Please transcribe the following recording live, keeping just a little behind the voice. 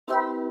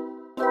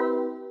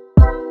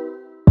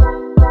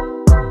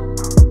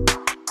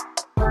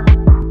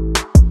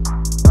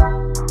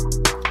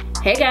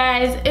Hey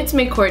guys, it's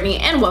me Courtney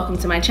and welcome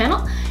to my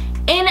channel.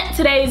 In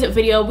today's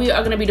video, we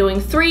are going to be doing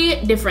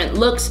 3 different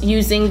looks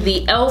using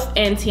the E.L.F.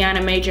 and Tiana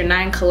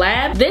Major9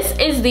 collab. This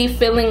is the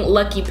Feeling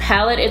Lucky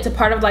palette. It's a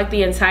part of like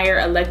the entire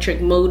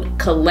Electric Mood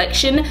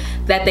collection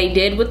that they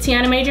did with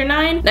Tiana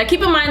Major9. Now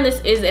keep in mind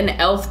this is an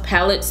E.L.F.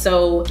 palette,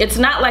 so it's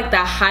not like the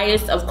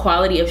highest of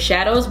quality of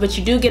shadows, but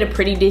you do get a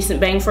pretty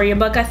decent bang for your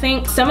buck, I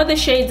think. Some of the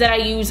shades that I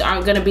use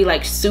aren't going to be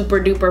like super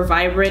duper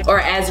vibrant or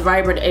as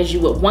vibrant as you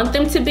would want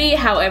them to be.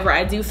 However,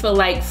 I do feel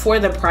like for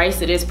the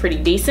price it is pretty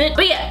decent.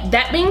 But yeah,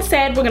 that being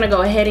said, we're gonna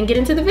go ahead and get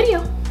into the video.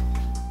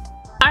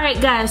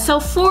 Alright guys, so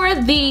for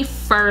the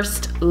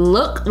first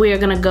look, we are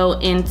gonna go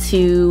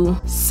into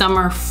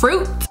Summer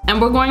Fruit, and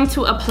we're going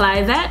to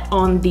apply that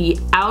on the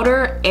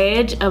outer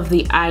edge of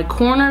the eye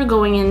corner,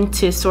 going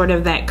into sort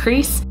of that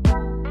crease.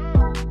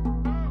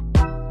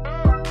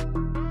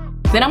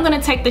 Then I'm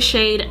gonna take the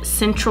shade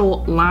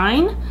Central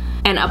Line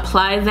and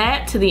apply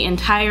that to the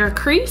entire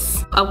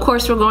crease. Of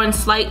course, we're going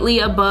slightly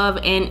above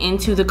and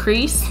into the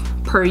crease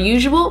per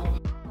usual.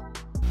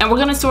 And we're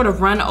gonna sort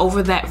of run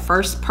over that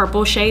first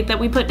purple shade that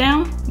we put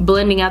down,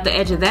 blending out the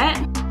edge of that.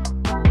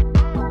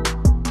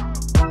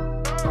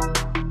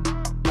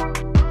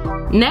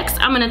 Next,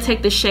 I'm gonna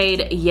take the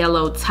shade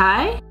Yellow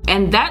Tie,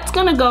 and that's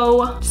gonna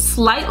go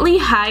slightly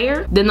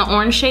higher than the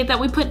orange shade that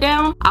we put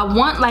down. I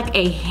want like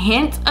a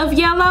hint of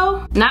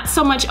yellow, not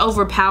so much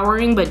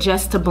overpowering, but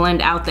just to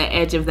blend out the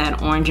edge of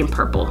that orange and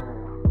purple.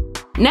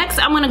 Next,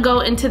 I'm gonna go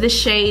into the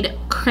shade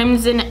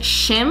Crimson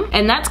Shim,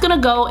 and that's gonna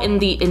go in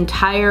the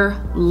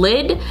entire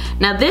lid.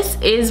 Now this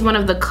is one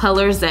of the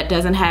colors that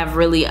doesn't have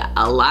really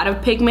a lot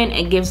of pigment.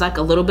 It gives like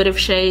a little bit of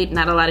shade,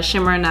 not a lot of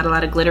shimmer, not a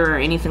lot of glitter or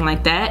anything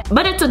like that,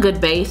 but it's a good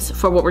base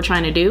for what we're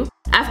trying to do.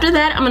 After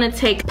that, I'm gonna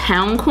take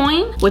Pound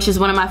Coin, which is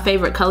one of my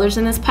favorite colors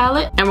in this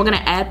palette, and we're gonna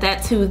add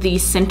that to the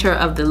center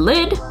of the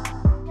lid,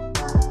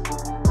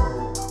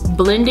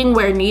 blending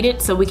where needed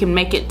so we can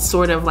make it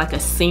sort of like a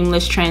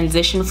seamless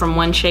transition from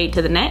one shade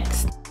to the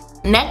next.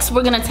 Next,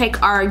 we're gonna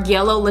take our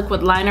yellow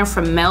liquid liner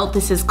from Melt.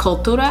 This is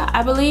Cultura,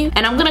 I believe.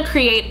 And I'm gonna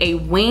create a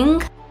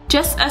wing,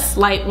 just a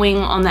slight wing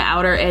on the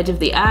outer edge of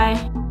the eye.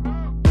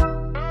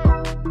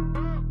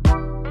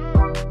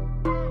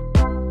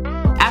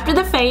 After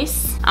the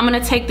face, I'm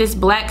gonna take this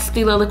black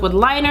Stila liquid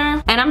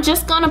liner, and I'm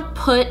just gonna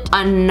put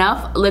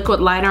enough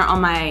liquid liner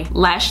on my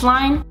lash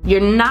line.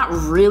 You're not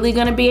really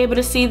gonna be able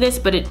to see this,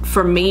 but it,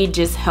 for me,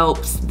 just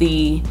helps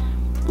the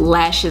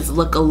lashes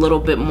look a little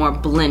bit more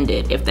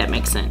blended, if that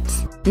makes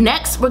sense.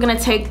 Next, we're gonna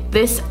take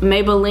this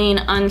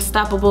Maybelline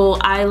Unstoppable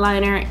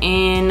eyeliner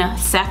in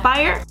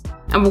Sapphire,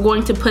 and we're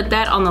going to put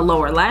that on the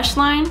lower lash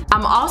line.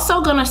 I'm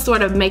also gonna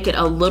sort of make it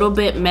a little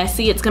bit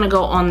messy. It's gonna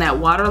go on that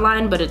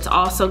waterline, but it's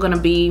also gonna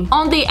be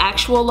on the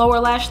actual lower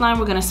lash line.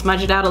 We're gonna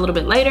smudge it out a little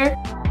bit later.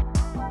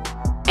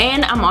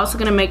 And I'm also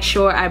gonna make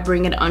sure I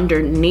bring it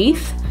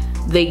underneath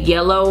the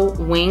yellow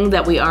wing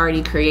that we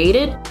already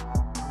created.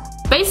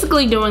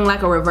 Basically doing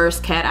like a reverse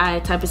cat eye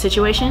type of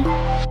situation.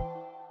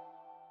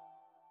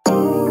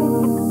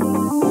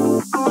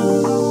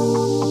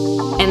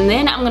 And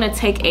then I'm gonna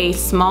take a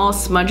small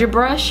smudger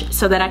brush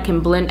so that I can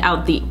blend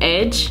out the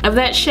edge of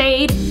that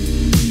shade.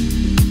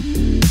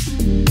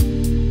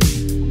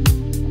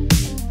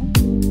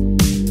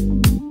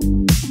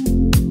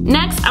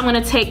 Next, I'm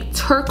gonna take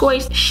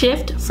Turquoise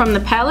Shift from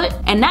the palette,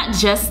 and not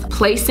just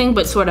placing,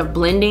 but sort of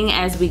blending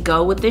as we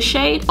go with this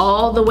shade,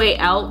 all the way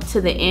out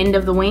to the end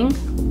of the wing.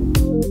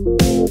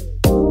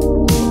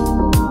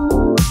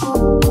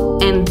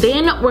 And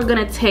then we're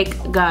gonna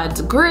take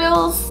God's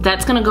Grills.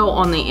 That's gonna go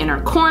on the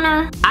inner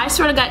corner. I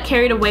sort of got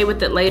carried away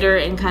with it later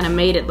and kind of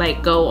made it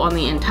like go on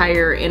the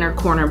entire inner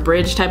corner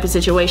bridge type of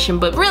situation,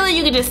 but really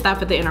you could just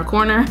stop at the inner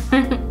corner.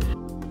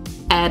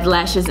 Add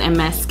lashes and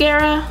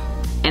mascara,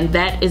 and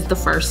that is the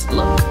first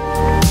look.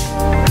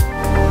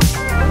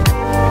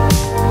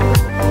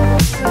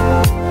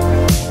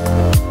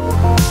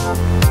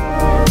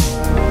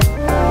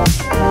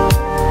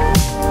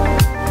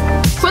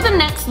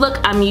 Look,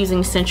 I'm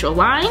using Central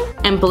Line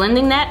and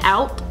blending that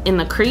out in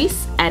the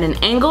crease at an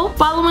angle,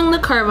 following the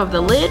curve of the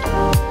lid.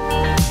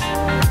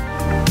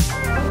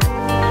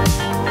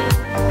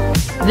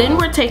 Then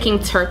we're taking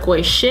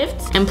Turquoise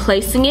Shift and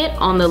placing it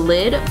on the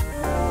lid.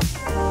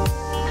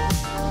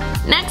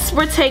 Next,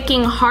 we're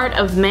taking Heart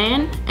of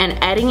Man and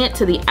adding it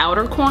to the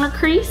outer corner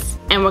crease,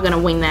 and we're gonna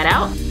wing that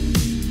out.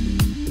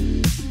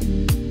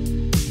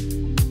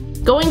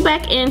 Going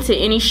back into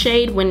any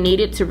shade when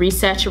needed to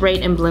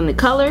resaturate and blend the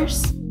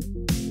colors.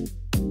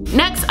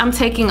 Next, I'm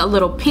taking a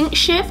little pink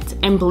shift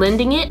and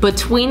blending it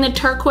between the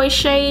turquoise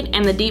shade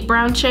and the deep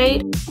brown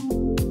shade.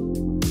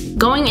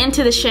 Going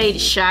into the shade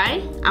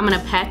Shy, I'm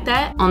gonna pat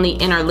that on the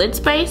inner lid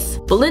space,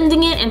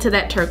 blending it into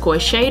that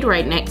turquoise shade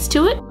right next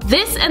to it.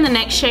 This and the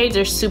next shades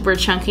are super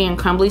chunky and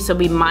crumbly, so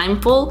be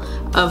mindful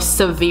of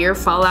severe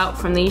fallout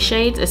from these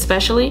shades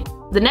especially.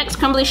 The next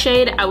crumbly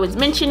shade I was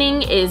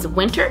mentioning is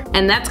Winter,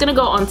 and that's gonna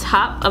go on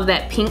top of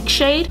that pink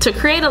shade to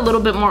create a little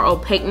bit more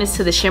opaqueness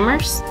to the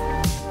shimmers.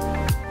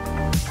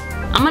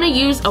 I'm gonna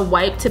use a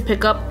wipe to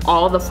pick up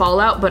all the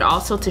fallout, but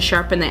also to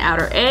sharpen the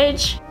outer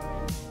edge.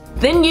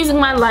 Then using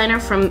my liner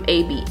from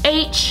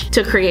ABH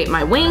to create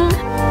my wing.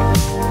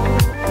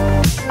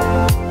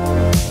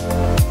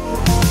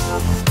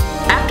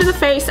 After the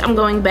face, I'm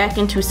going back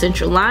into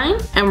Central Line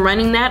and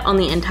running that on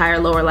the entire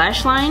lower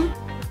lash line.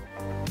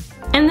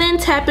 And then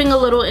tapping a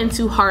little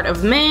into Heart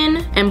of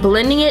Man and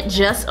blending it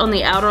just on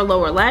the outer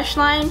lower lash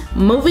line,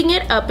 moving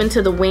it up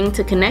into the wing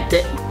to connect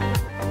it.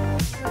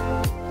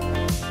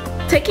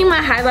 Taking my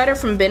highlighter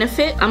from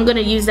Benefit, I'm going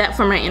to use that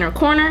for my inner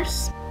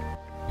corners.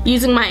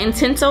 Using my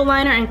Intenso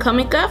liner in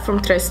Comica from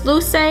Tres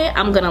Luce,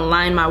 I'm going to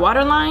line my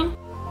waterline.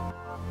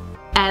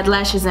 Add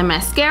lashes and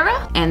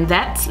mascara, and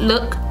that's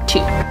look 2.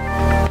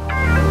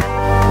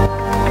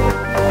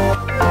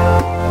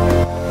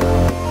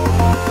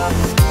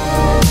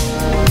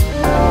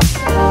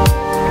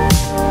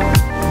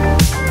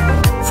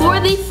 For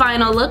the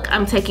final look,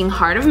 I'm taking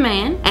Heart of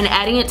Man and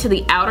adding it to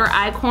the outer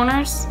eye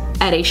corners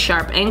at a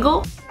sharp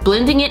angle,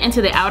 blending it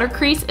into the outer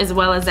crease as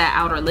well as that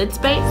outer lid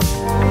space.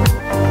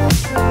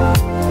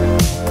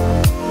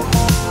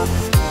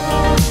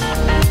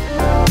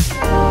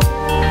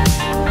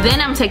 Then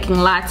I'm taking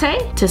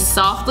Latte to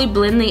softly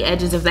blend the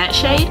edges of that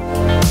shade.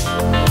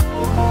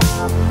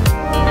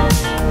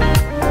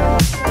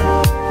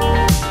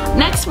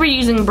 Next, we're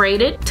using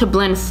Braided to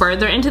blend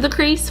further into the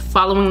crease,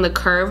 following the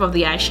curve of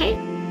the eye shape.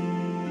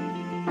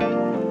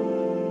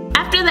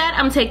 After that,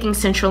 I'm taking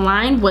Central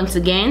Line once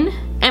again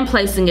and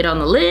placing it on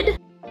the lid,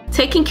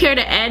 taking care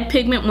to add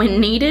pigment when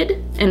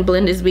needed and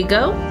blend as we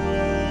go.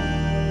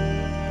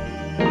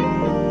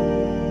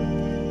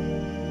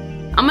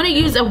 I'm going to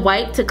use a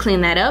wipe to clean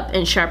that up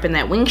and sharpen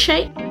that wing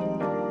shape.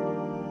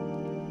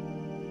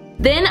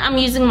 Then I'm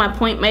using my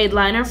Point Made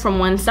liner from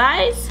One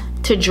Size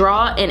to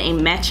draw in a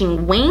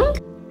matching wing.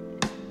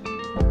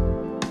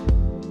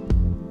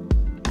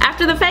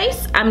 After the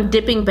face, I'm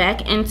dipping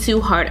back into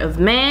Heart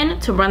of Man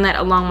to run that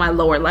along my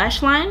lower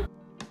lash line.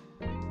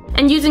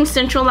 And using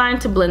Central Line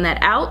to blend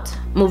that out,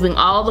 moving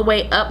all the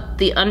way up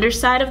the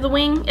underside of the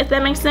wing, if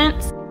that makes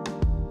sense.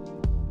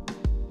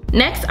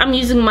 Next, I'm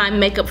using my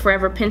Makeup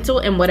Forever pencil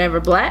in Whatever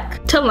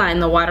Black to line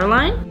the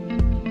waterline.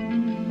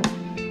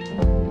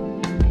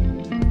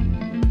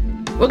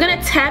 We're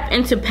gonna tap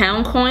into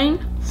Pound Coin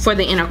for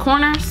the inner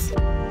corners.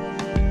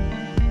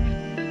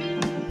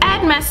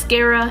 Add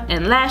mascara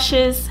and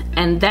lashes,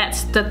 and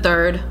that's the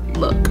third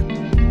look.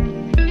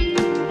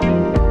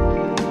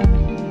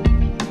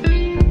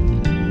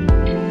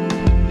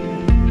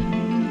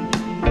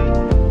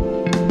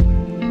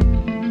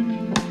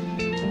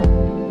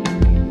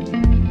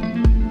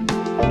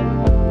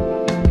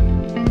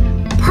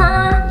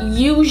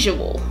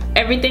 Usual,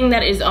 everything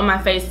that is on my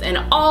face and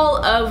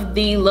all of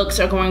the looks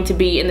are going to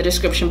be in the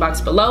description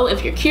box below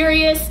if you're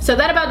curious. So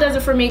that about does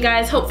it for me,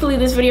 guys. Hopefully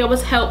this video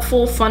was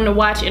helpful, fun to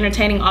watch,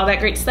 entertaining, all that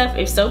great stuff.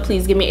 If so,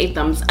 please give me a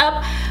thumbs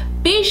up.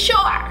 Be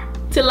sure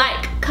to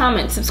like,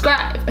 comment,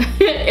 subscribe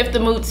if the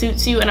mood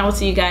suits you, and I will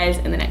see you guys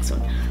in the next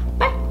one.